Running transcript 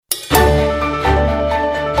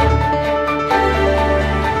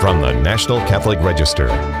National Catholic Register.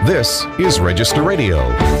 This is Register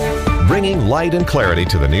Radio, bringing light and clarity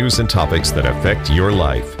to the news and topics that affect your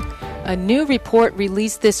life. A new report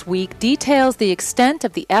released this week details the extent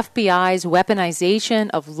of the FBI's weaponization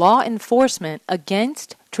of law enforcement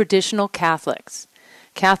against traditional Catholics.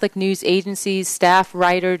 Catholic News Agency's staff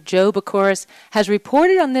writer Joe Bukuras has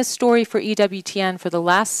reported on this story for EWTN for the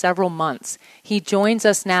last several months. He joins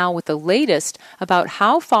us now with the latest about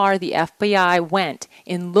how far the FBI went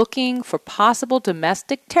in looking for possible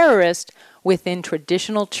domestic terrorists within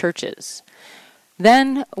traditional churches.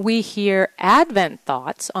 Then we hear Advent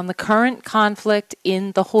thoughts on the current conflict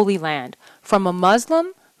in the Holy Land from a Muslim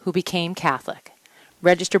who became Catholic.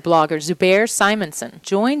 Register blogger Zubair Simonson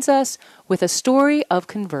joins us with a story of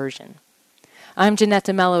conversion. I'm Jeanette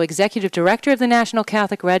DeMello, Executive Director of the National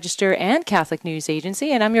Catholic Register and Catholic News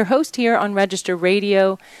Agency, and I'm your host here on Register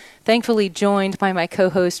Radio, thankfully joined by my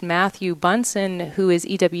co-host Matthew Bunson, who is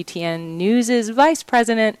EWTN News' Vice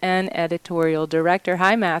President and Editorial Director.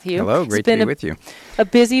 Hi, Matthew. Hello, great to be with you. A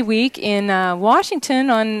busy week in Washington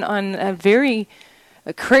on a very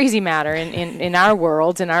crazy matter in our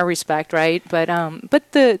world, in our respect, right?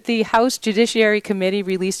 But the House Judiciary Committee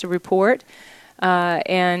released a report,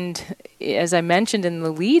 and as I mentioned in the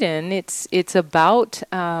lead-in, it's about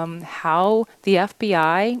how the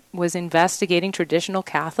FBI was investigating traditional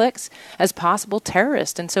Catholics as possible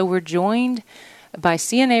terrorists. And so we're joined by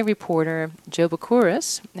CNA reporter Joe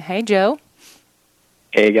Bukuras. Hey, Joe.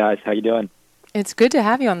 Hey, guys. How you doing? It's good to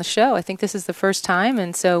have you on the show. I think this is the first time,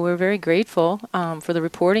 and so we're very grateful for the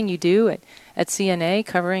reporting you do at CNA,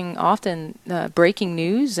 covering often breaking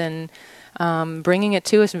news and bringing it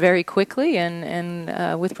to us very quickly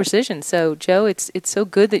and with precision. So, Joe, it's so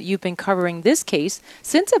good that you've been covering this case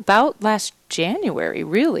since about last January,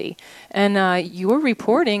 really. And your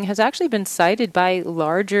reporting has actually been cited by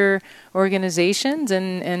larger organizations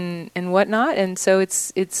and whatnot, and so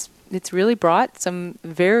it's really brought some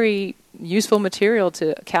very useful material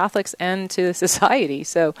to Catholics and to society.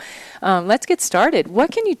 So let's get started.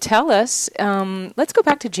 What can you tell us? Let's go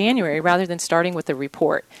back to January rather than starting with the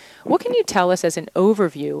report. What can you tell us as an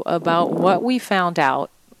overview about what we found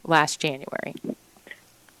out last January?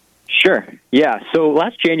 Sure. Yeah. So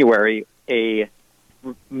last January, a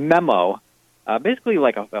memo, basically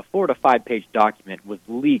like a 4 to 5 page document, was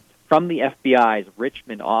leaked from the FBI's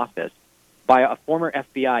Richmond office by a former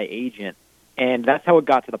FBI agent. And that's how it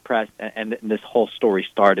got to the press, and this whole story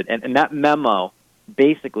started. And that memo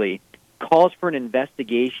basically calls for an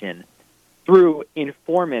investigation through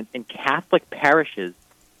informants in Catholic parishes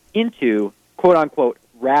into, quote-unquote,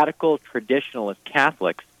 radical traditionalist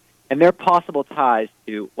Catholics and their possible ties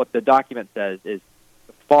to what the document says is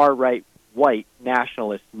the far-right white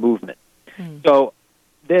nationalist movement. So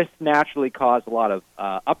this naturally caused a lot of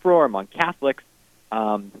uproar among Catholics,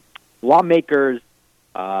 lawmakers.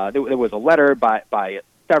 There was a letter by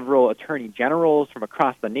several attorney generals from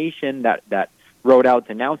across the nation that wrote out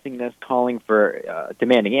denouncing this, calling for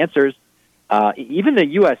demanding answers. Even the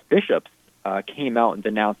U.S. bishops came out and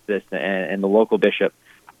denounced this, and the local bishop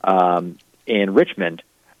in Richmond.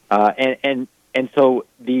 And so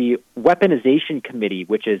the Weaponization Committee,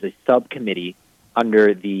 which is a subcommittee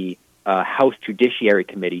under the House Judiciary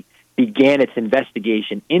Committee, began its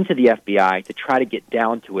investigation into the FBI to try to get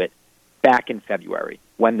down to it back in February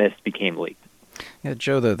when this became leaked. Yeah,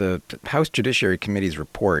 Joe, the House Judiciary Committee's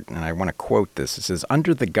report, and I want to quote this, it says,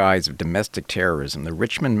 under the guise of domestic terrorism, the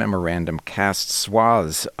Richmond Memorandum casts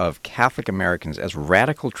swaths of Catholic Americans as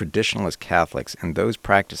radical traditionalist Catholics and those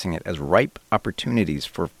practicing it as ripe opportunities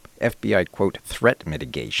for FBI, quote, threat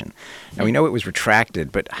mitigation. Now, we know it was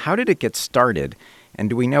retracted, but how did it get started, and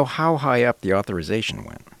do we know how high up the authorization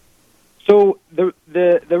went? So the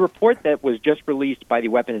report that was just released by the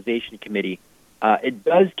Weaponization Committee, it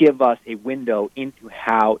does give us a window into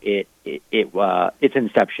how its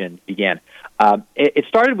inception began. It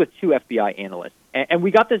started with 2 FBI analysts, and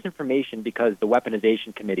we got this information because the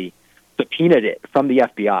Weaponization Committee subpoenaed it from the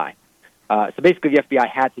FBI. So basically, the FBI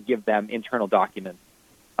had to give them internal documents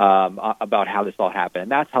about how this all happened,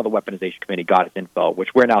 and that's how the Weaponization Committee got its info,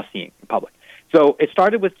 which we're now seeing in public. So it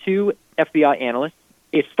started with 2 FBI analysts.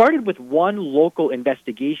 It started with one local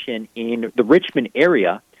investigation in the Richmond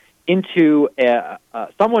area into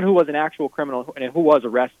someone who was an actual criminal and who was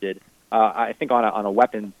arrested, I think on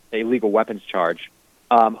a illegal weapons charge,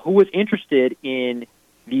 who was interested in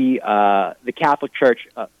the Catholic Church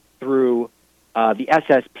through the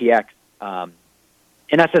SSPX, an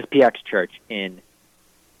SSPX church in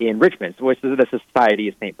Richmond, which is the Society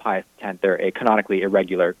of St. Pius X. They're a canonically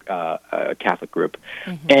irregular Catholic group,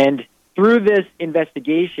 and through this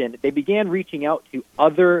investigation, they began reaching out to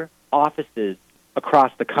other offices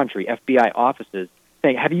across the country, FBI offices,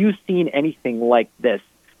 saying, "Have you seen anything like this?"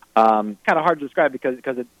 Kind of hard to describe because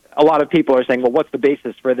a lot of people are saying, "Well, what's the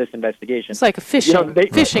basis for this investigation?" It's like a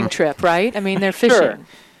fishing trip, right? I mean, they're fishing. Sure.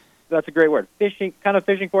 That's a great word. Fishing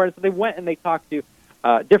for it. So they went and they talked to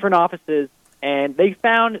different offices, and they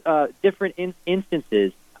found different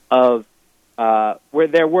instances of where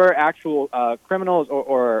there were actual criminals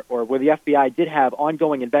or where the FBI did have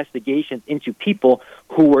ongoing investigations into people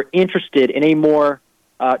who were interested in a more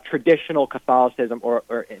traditional Catholicism,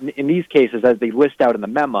 or in these cases, as they list out in the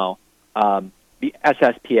memo, the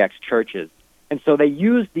SSPX churches. And so they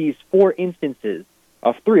used these three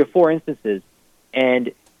or four instances,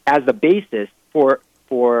 and as the basis for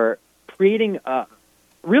creating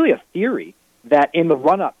really a theory that in the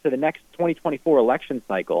run-up to the next 2024 election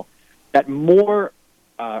cycle, that more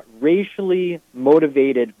racially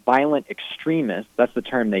motivated violent extremists, that's the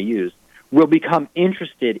term they use, will become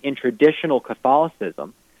interested in traditional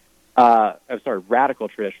Catholicism, radical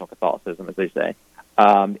traditional Catholicism, as they say,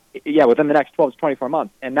 within the next 12 to 24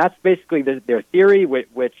 months. And that's basically their theory,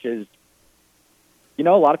 which is, a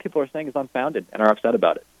lot of people are saying is unfounded and are upset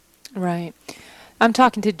about it. Right. I'm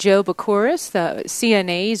talking to Joe Bukuras, the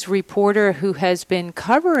CNA's reporter who has been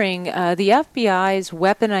covering the FBI's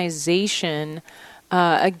weaponization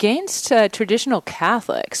against traditional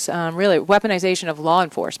Catholics, really weaponization of law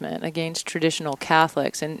enforcement against traditional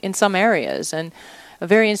Catholics in some areas. And a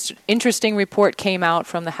very interesting report came out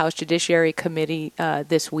from the House Judiciary Committee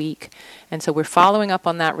this week. And so we're following up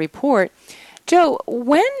on that report. Joe,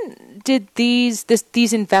 when did these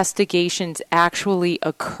investigations actually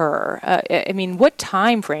occur? I mean, what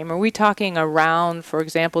time frame? Are we talking around, for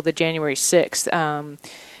example, the January 6th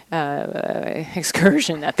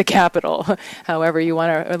excursion at the Capitol, however you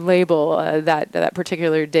want to label that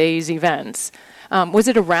particular day's events? Was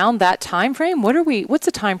it around that time frame? What's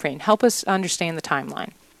the time frame? Help us understand the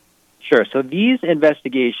timeline. Sure. So these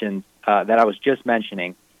investigations that I was just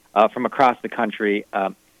mentioning from across the country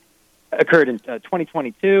occurred in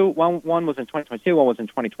 2022. One was in 2022. One was in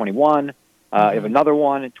 2021. You have another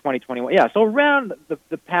one in 2021. Yeah, so around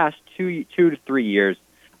the past 2 to 3 years,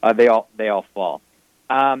 they all fall.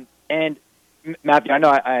 And Matthew, I know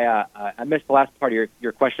I missed the last part of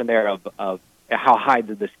your question there of how high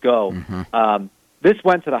did this go. Mm-hmm. This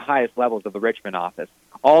went to the highest levels of the Richmond office,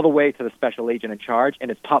 all the way to the special agent in charge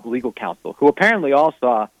and its top legal counsel, who apparently all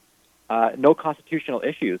saw no constitutional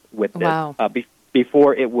issues with this. Wow.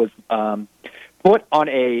 Before it was put on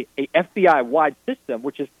a FBI-wide system,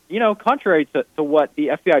 which is, contrary to what the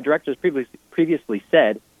FBI directors previously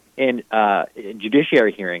said in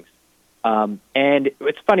judiciary hearings. And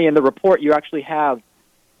it's funny, in the report you actually have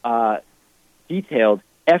detailed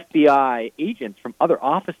FBI agents from other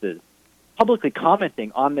offices publicly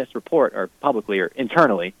commenting on this report, or publicly or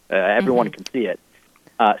internally, everyone can see it,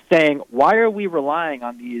 saying, why are we relying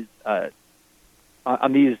on these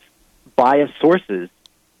biased sources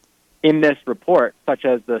in this report, such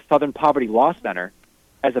as the Southern Poverty Law Center,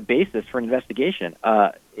 as a basis for an investigation?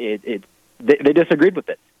 They disagreed with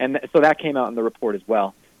it, and so that came out in the report as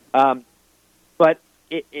well. But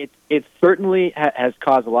it certainly has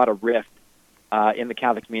caused a lot of rift in the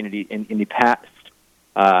Catholic community in the past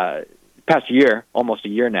year, almost a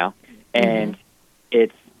year now, and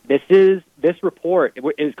this report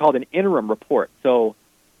is called an interim report, so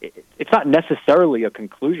it's not necessarily a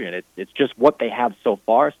conclusion. It's just what they have so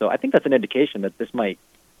far. So I think that's an indication that this might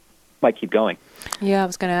keep going. Yeah, I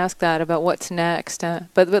was going to ask that about what's next.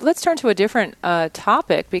 But let's turn to a different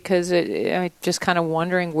topic, because I'm just kind of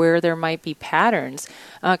wondering where there might be patterns.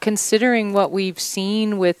 Considering what we've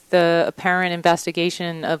seen with the apparent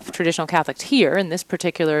investigation of traditional Catholics here in this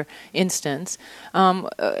particular instance,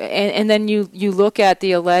 and then you look at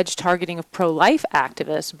the alleged targeting of pro-life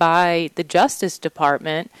activists by the Justice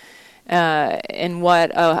Department, and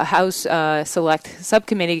what a House Select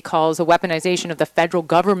Subcommittee calls a weaponization of the federal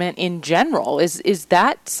government in general. Is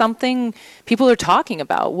that something people are talking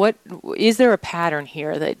about? What is there a pattern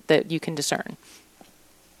here that you can discern?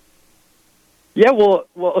 Yeah, well,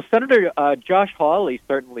 Senator Josh Hawley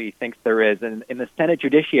certainly thinks there is, and in the Senate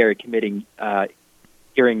Judiciary Committee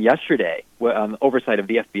hearing yesterday on oversight of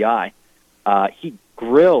the FBI, he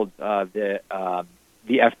grilled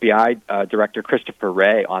the FBI Director Christopher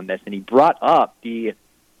Wray on this, and he brought up the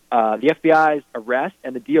FBI's arrest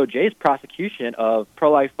and the DOJ's prosecution of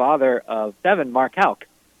pro-life father of 7, Mark Houck,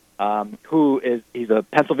 he's a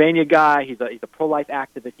Pennsylvania guy. He's a pro-life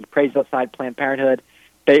activist. He prays outside Planned Parenthood.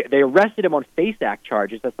 They arrested him on FACE Act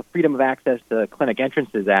charges. That's the Freedom of Access to Clinic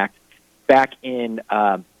Entrances Act. Back in,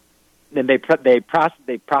 then they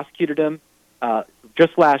prosecuted him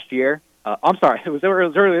just last year I'm sorry, it was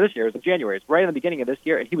earlier this year. It was in January. It's right in the beginning of this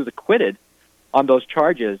year, and he was acquitted on those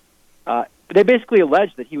charges. They basically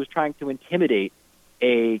alleged that he was trying to intimidate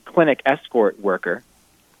a clinic escort worker,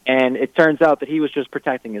 and it turns out that he was just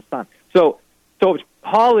protecting his son. So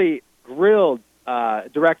Hawley grilled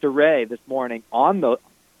Director Wray this morning on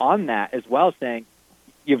that as well, saying,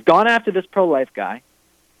 "You've gone after this pro-life guy.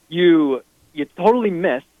 You totally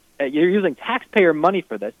missed. You're using taxpayer money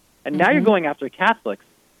for this, and now you're going after Catholics.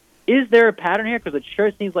 Is there a pattern here? Because it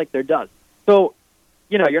sure seems like there does." So,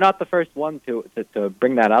 you're not the first one to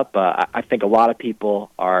bring that up. I think a lot of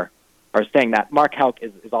people are saying that. Mark Houck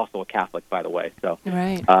is also a Catholic, by the way. So,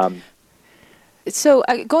 right. So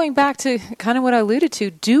going back to kind of what I alluded to,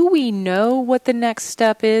 do we know what the next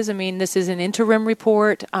step is? I mean, this is an interim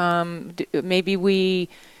report. Maybe we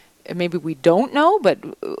don't know, but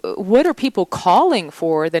what are people calling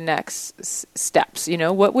for the next steps?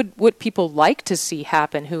 What would people like to see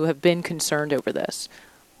happen who have been concerned over this?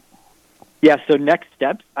 Yeah, so next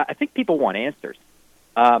steps, I think people want answers.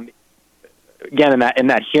 Again, in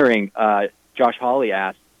that hearing, Josh Hawley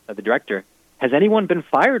asked the director, "Has anyone been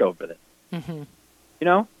fired over this?" Mm-hmm.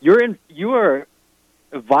 You are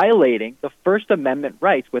violating the First Amendment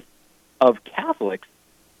rights of Catholics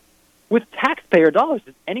with taxpayer dollars.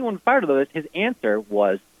 Is anyone fired over this? His answer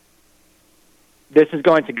was, "This is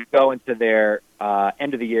going to go into their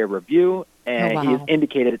end of the year review," and he has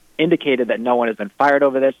indicated that no one has been fired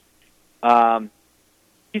over this.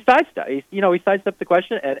 He sidestepped the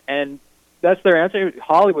question, and that's their answer.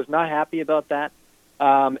 Hawley was not happy about that.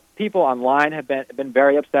 People online have been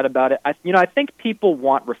very upset about it. I think people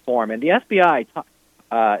want reform, and the FBI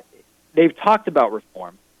they've talked about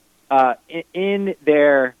reform in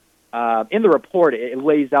the report. It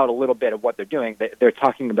lays out a little bit of what they're doing. They're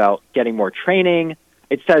talking about getting more training.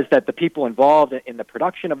 It says that the people involved in the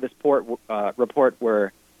production of this report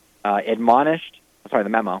were admonished. The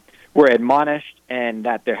memo were admonished, and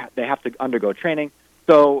that they have to undergo training.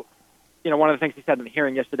 So, one of the things he said in the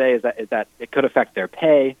hearing yesterday is that it could affect their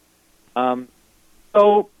pay. So,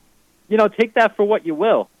 take that for what you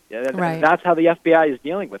will. Right. That's how the FBI is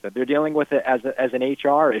dealing with it. They're dealing with it as an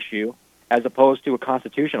HR issue as opposed to a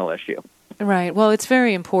constitutional issue. Right. Well, it's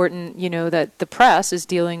very important, that the press is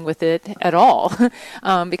dealing with it at all,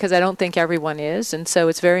 because I don't think everyone is. And so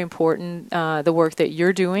it's very important, the work that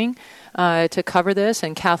you're doing to cover this,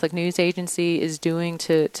 and Catholic News Agency is doing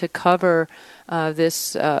to cover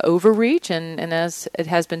this overreach. And as it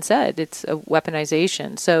has been said, it's a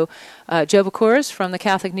weaponization. So, Joe Bukuras from the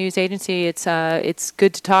Catholic News Agency, it's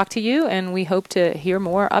good to talk to you, and we hope to hear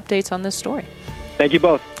more updates on this story. Thank you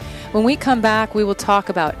both. When we come back, we will talk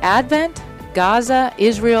about Advent, Gaza,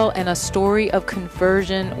 Israel, and a story of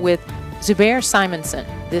conversion with Zubair Simonson.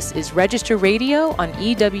 This is Register Radio on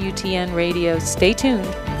EWTN Radio. Stay tuned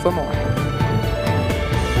for more.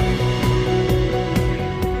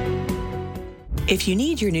 If you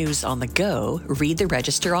need your news on the go, read the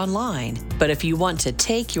Register online. But if you want to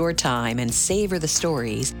take your time and savor the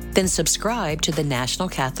stories, then subscribe to the National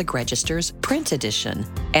Catholic Register's print edition.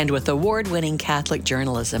 And with award-winning Catholic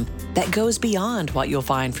journalism that goes beyond what you'll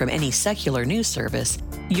find from any secular news service,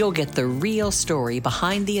 you'll get the real story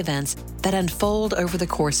behind the events that unfold over the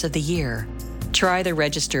course of the year. Try the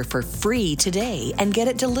Register for free today and get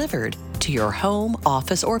it delivered to your home,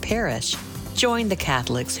 office, or parish. Join the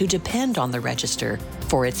Catholics who depend on the Register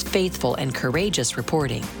for its faithful and courageous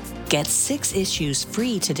reporting. Get 6 issues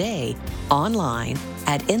free today online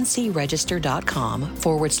at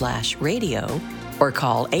ncregister.com/radio or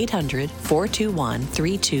call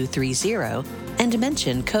 800-421-3230 and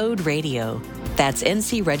mention code radio. That's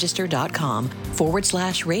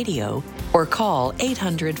ncregister.com/radio or call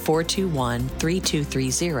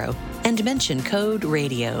 800-421-3230 and mention code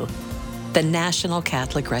radio. The National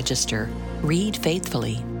Catholic Register. Read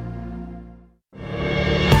faithfully.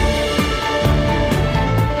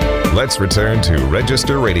 Let's return to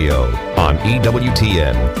Register Radio on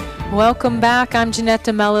EWTN. Welcome back. I'm Jeanette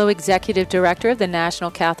DeMello, Executive Director of the National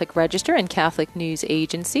Catholic Register and Catholic News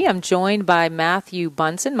Agency. I'm joined by Matthew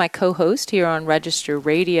Bunson, my co-host here on Register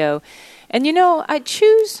Radio. And I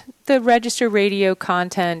choose the Register Radio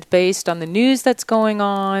content based on the news that's going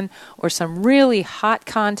on or some really hot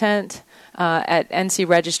content at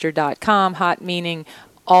ncregister.com, hot meaning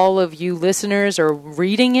all of you listeners are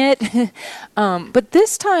reading it. But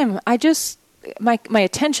this time, my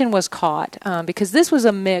attention was caught because this was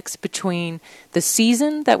a mix between the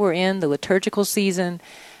season that we're in, the liturgical season,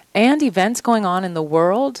 and events going on in the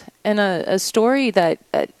world, and a story that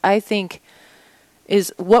I think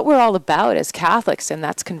is what we're all about as Catholics, and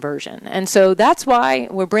that's conversion. And so that's why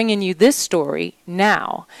we're bringing you this story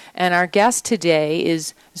now. And our guest today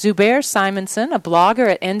is Zubair Simonson, a blogger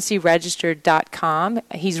at ncregistered.com.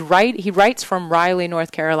 He writes from Raleigh,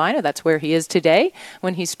 North Carolina. That's where he is today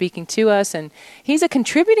when he's speaking to us. And he's a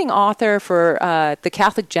contributing author for The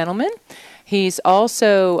Catholic Gentleman. He's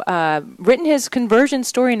also written his conversion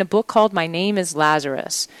story in a book called My Name is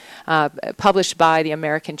Lazarus, published by the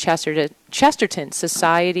American Chesterton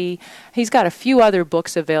Society. He's got a few other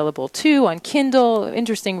books available, too, on Kindle.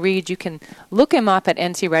 Interesting reads. You can look him up at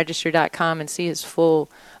ncregister.com and see his full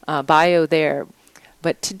bio there.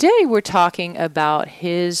 But today we're talking about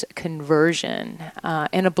his conversion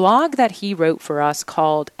in a blog that he wrote for us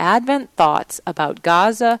called Advent Thoughts About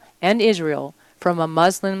Gaza and Israel from a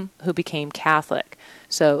Muslim who became Catholic.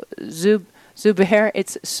 So, Zubair,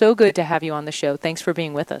 it's so good to have you on the show. Thanks for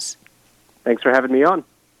being with us. Thanks for having me on.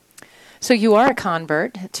 So you are a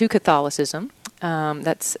convert to Catholicism.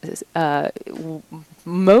 That's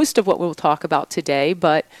most of what we'll talk about today,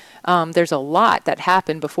 but there's a lot that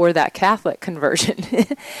happened before that Catholic conversion.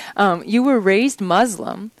 You were raised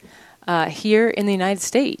Muslim here in the United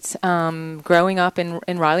States, growing up in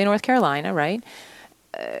Raleigh, North Carolina, right?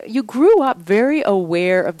 You grew up very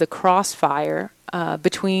aware of the crossfire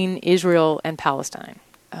between Israel and Palestine.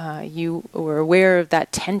 You were aware of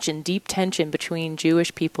that tension, deep tension between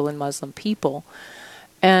Jewish people and Muslim people,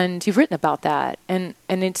 and you've written about that. And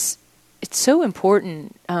it's so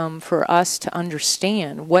important for us to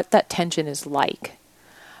understand what that tension is like.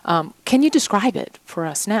 Can you describe it for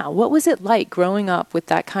us now? What was it like growing up with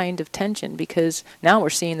that kind of tension? Because now we're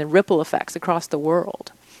seeing the ripple effects across the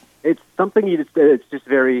world. It's something it's just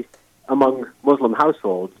very, among Muslim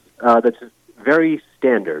households, that's very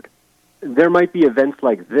standard. There might be events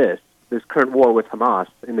like this current war with Hamas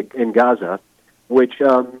in Gaza, which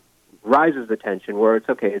rises the tension where it's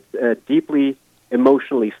okay, it's deeply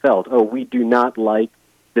emotionally felt. Oh, we do not like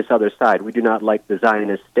this other side. We do not like the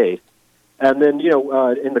Zionist state. And then,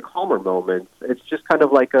 in the calmer moments, it's just kind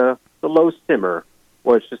of like the low simmer,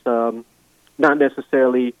 where it's just not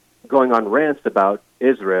necessarily going on rants about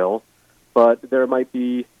Israel, but there might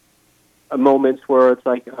be moments where it's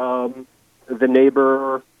like the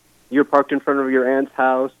neighbor, you're parked in front of your aunt's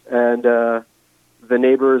house, and the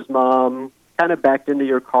neighbor's mom kind of backed into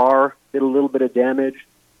your car, did a little bit of damage,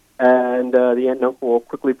 and the aunt and uncle will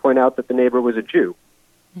quickly point out that the neighbor was a Jew.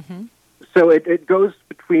 Mm-hmm. So it goes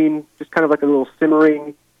between just kind of like a little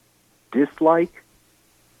simmering dislike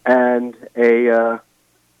and a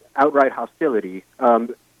outright hostility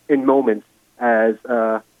in moments as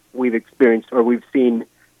we've experienced or we've seen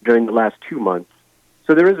during the last 2 months.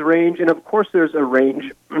 So there is a range, and of course there's a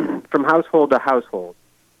range from household to household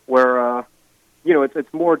where,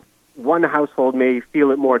 it's more, one household may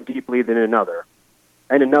feel it more deeply than another,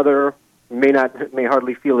 and another may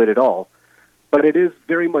hardly feel it at all. But it is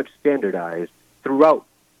very much standardized throughout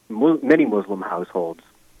many Muslim households.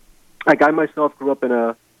 Like I myself grew up in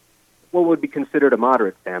what would be considered a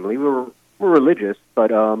moderate family. We're religious,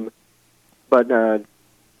 but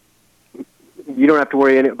you don't have to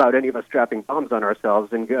worry about any of us strapping bombs on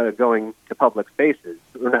ourselves and going to public spaces.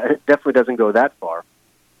 It definitely doesn't go that far.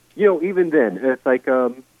 Even then, it's like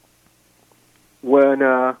when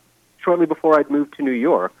shortly before I'd moved to New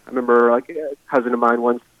York, I remember like a cousin of mine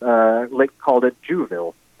once called it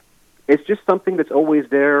Jewville. It's just something that's always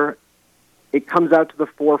there. It comes out to the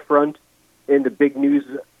forefront in the big news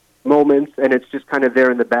moments, and it's just kind of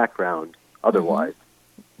there in the background otherwise. Mm-hmm.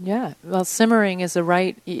 Yeah, well, simmering is the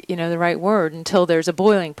right word until there's a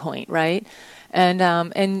boiling point, right? And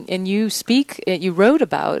you wrote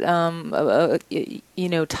about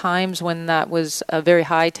times when that was a very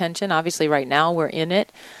high tension. Obviously, right now we're in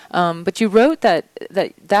it, but you wrote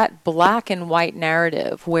that black and white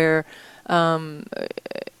narrative where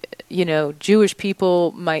Jewish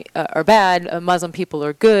people are bad, Muslim people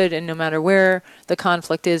are good, and no matter where the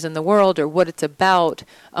conflict is in the world or what it's about,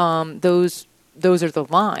 those are the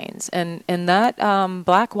lines. And that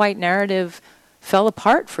black-white narrative fell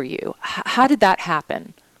apart for you. How did that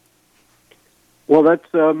happen? Well, that's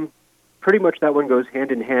pretty much that one goes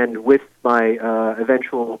hand in hand with my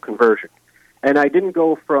eventual conversion. And I didn't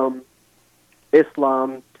go from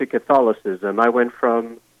Islam to Catholicism. I went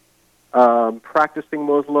from practicing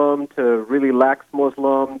Muslim to really lax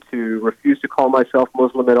Muslim to refuse to call myself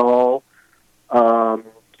Muslim at all,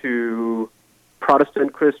 to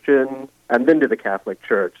Protestant Christian, and then to the Catholic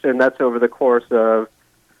Church. And that's over the course of,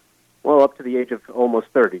 up to the age of almost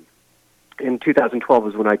 30. In 2012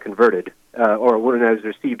 was when I converted, or when I was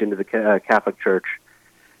received into the Catholic Church.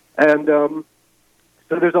 And so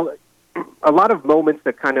there's a lot of moments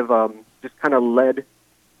that kind of just kind of led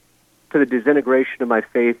to the disintegration of my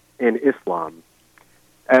faith in Islam.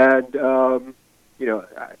 And,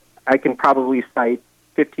 I can probably cite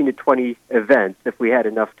 15 to 20 events if we had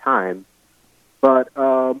enough time. But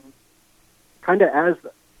there's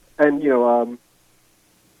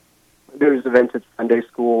events at Sunday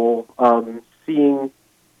school, seeing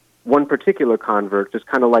one particular convert, just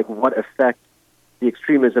kind of like what effect the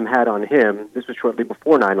extremism had on him. This was shortly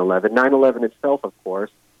before 9/11. 9/11 itself, of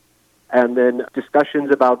course. And then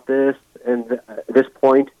discussions about this and this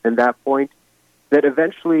point and that point that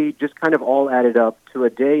eventually just kind of all added up to a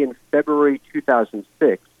day in February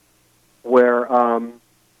 2006 where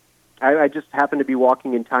I just happened to be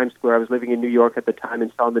walking in Times Square. I was living in New York at the time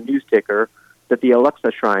and saw on the news ticker that the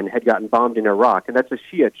Al-Aqsa Shrine had gotten bombed in Iraq, and that's a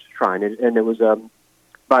Shia shrine, and it was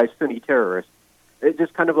by Sunni terrorists. It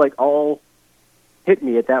just kind of like all hit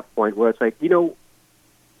me at that point where it's like,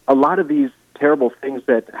 a lot of these terrible things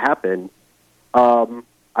that happen,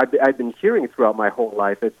 I've been hearing throughout my whole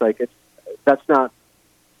life. It's like that's not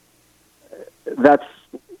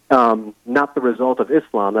the result of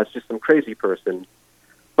Islam. That's just some crazy person.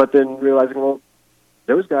 But then realizing, well,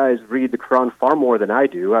 those guys read the Quran far more than I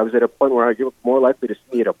do. I was at a point where I was more likely to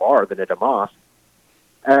see me at a bar than at a mosque.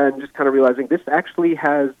 And just kind of realizing this actually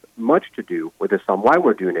has much to do with Islam, why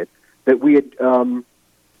we're doing it, that we had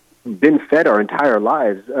been fed our entire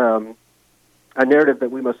lives, a narrative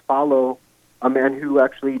that we must follow a man who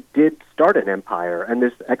actually did start an empire, and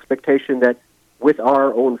this expectation that with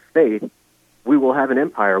our own faith, we will have an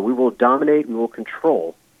empire, we will dominate, we will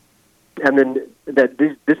control. And then that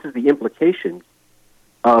this is the implications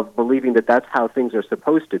of believing that that's how things are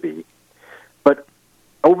supposed to be. But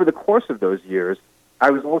over the course of those years,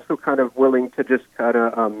 I was also kind of willing to just kind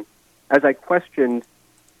of, as I questioned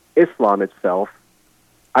Islam itself,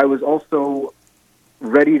 I was also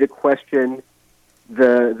ready to question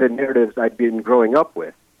the narratives I'd been growing up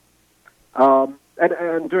with.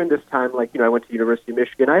 And during this time, I went to University of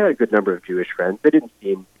Michigan. I had a good number of Jewish friends. They didn't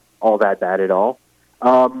seem all that bad at all.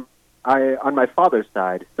 On my father's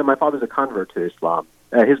side, so my father's a convert to Islam.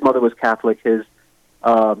 His mother was Catholic. His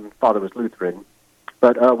father was Lutheran.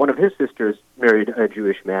 But one of his sisters married a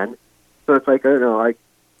Jewish man. So it's like, I don't know,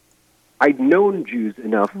 I'd known Jews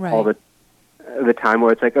enough all the time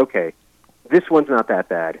where it's like, okay, this one's not that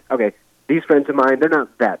bad. Okay, these friends of mine, they're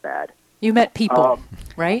not that bad. You met people,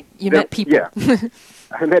 right? You met people. Yeah,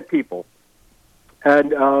 I met people.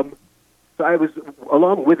 And so I was,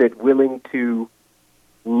 along with it, willing to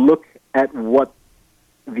look at what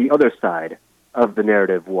the other side of the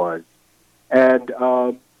narrative was. And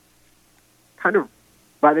kind of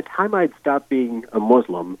by the time I'd stopped being a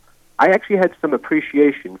Muslim, I actually had some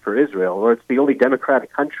appreciation for Israel, or it's the only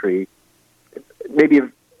democratic country, maybe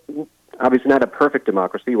obviously not a perfect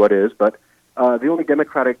democracy, what is, but the only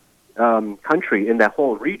democratic country in that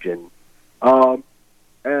whole region.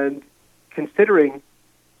 And considering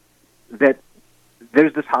that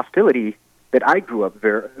there's this hostility that I grew up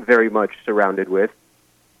very, very much surrounded with,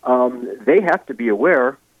 they have to be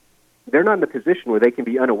aware. They're not in a position where they can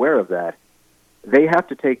be unaware of that. They have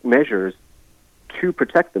to take measures to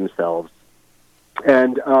protect themselves.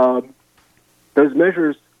 And those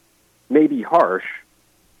measures may be harsh,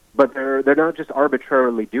 but they're not just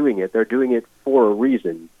arbitrarily doing it. They're doing it for a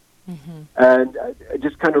reason. Mm-hmm. And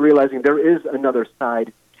just kind of realizing there is another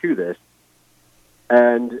side to this.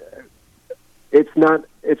 And it's not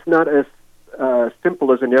as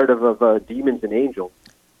simple as a narrative of demons and angels.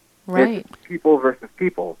 Right. It's people versus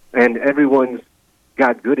people. And everyone's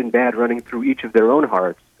got good and bad running through each of their own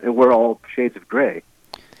hearts, and we're all shades of gray.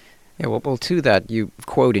 Yeah, well, to that, you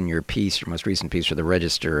quote in your piece, your most recent piece for the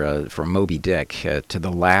Register, from Moby Dick, to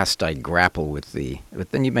the last I grapple with thee.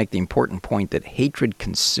 But then you make the important point that hatred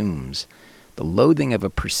consumes. The loathing of a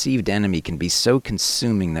perceived enemy can be so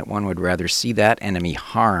consuming that one would rather see that enemy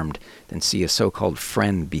harmed than see a so-called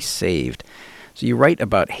friend be saved. So you write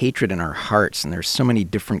about hatred in our hearts, and there's so many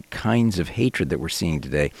different kinds of hatred that we're seeing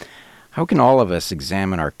today. How can all of us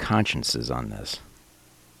examine our consciences on this?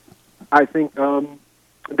 I think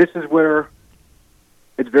this is where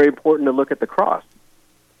it's very important to look at the cross.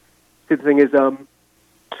 See, the thing is to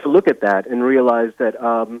look at that and realize that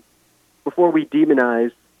before we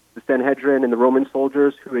demonize the Sanhedrin and the Roman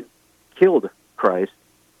soldiers who had killed Christ,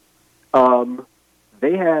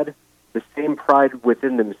 they had the same pride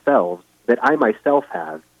within themselves that I myself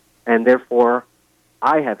have, and therefore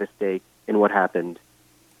I have a stake in what happened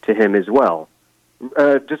to him as well.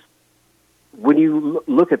 Just when you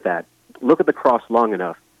look at that, look at the cross long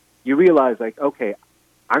enough, you realize, okay,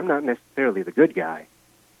 I'm not necessarily the good guy.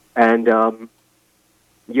 And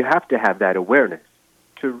you have to have that awareness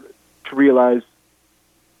to realize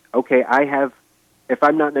okay, if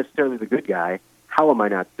I'm not necessarily the good guy, how am I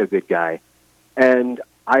not the good guy? And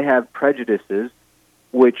I have prejudices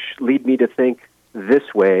which lead me to think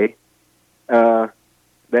this way, that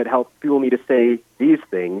help fuel me to say these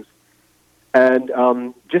things.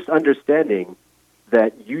 And just understanding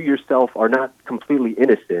that you yourself are not completely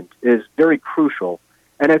innocent is very crucial.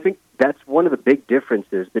 And I think that's one of the big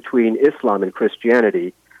differences between Islam and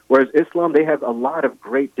Christianity. Whereas Islam, they have a lot of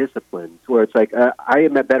great disciplines, where it's like, I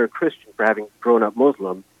am a better Christian for having grown up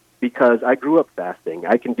Muslim because I grew up fasting.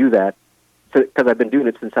 I can do that because I've been doing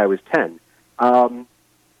it since I was 10.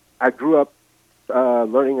 I grew up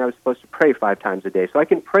learning I was supposed to pray 5 times a day, so I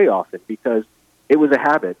can pray often because it was a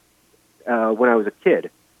habit when I was a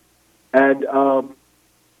kid. And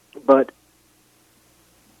but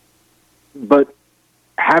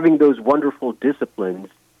having those wonderful disciplines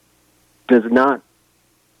does not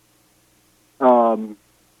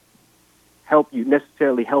help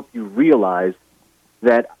you realize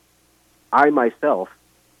that I myself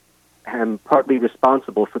am partly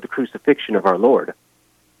responsible for the crucifixion of our Lord.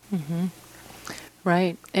 Mm-hmm.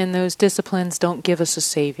 Right. And those disciplines don't give us a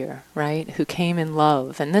Savior, right, who came in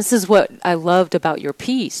love. And this is what I loved about your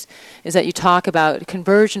piece, is that you talk about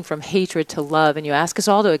conversion from hatred to love, and you ask us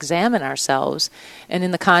all to examine ourselves. And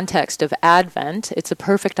in the context of Advent, it's a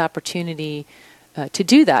perfect opportunity to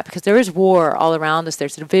do that, because there is war all around us,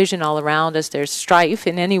 there's division all around us, there's strife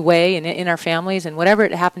in any way in our families and whatever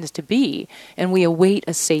it happens to be, and we await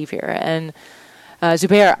a Savior. And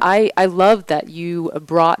Zubair, I love that you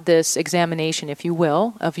brought this examination, if you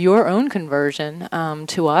will, of your own conversion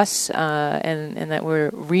to us, and that we're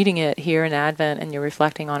reading it here in Advent and you're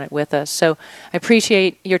reflecting on it with us. So I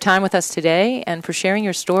appreciate your time with us today and for sharing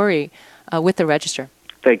your story with the Register.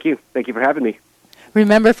 Thank you. Thank you for having me.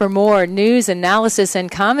 Remember, for more news, analysis, and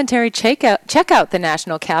commentary, check out the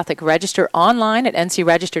National Catholic Register online at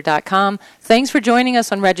ncregister.com. Thanks for joining us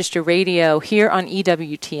on Register Radio here on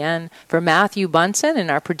EWTN. For Matthew Bunson and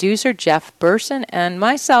our producer, Jeff Burson, and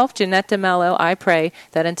myself, Jeanette DeMello, I pray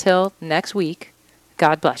that until next week,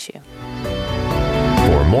 God bless you.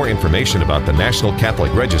 For more information about the National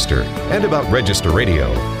Catholic Register and about Register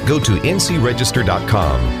Radio, go to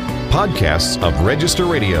ncregister.com. Podcasts of Register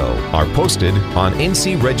Radio are posted on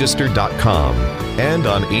ncregister.com and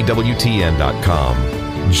on EWTN.com.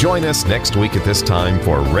 Join us next week at this time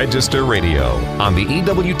for Register Radio on the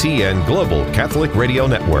EWTN Global Catholic Radio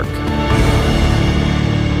Network.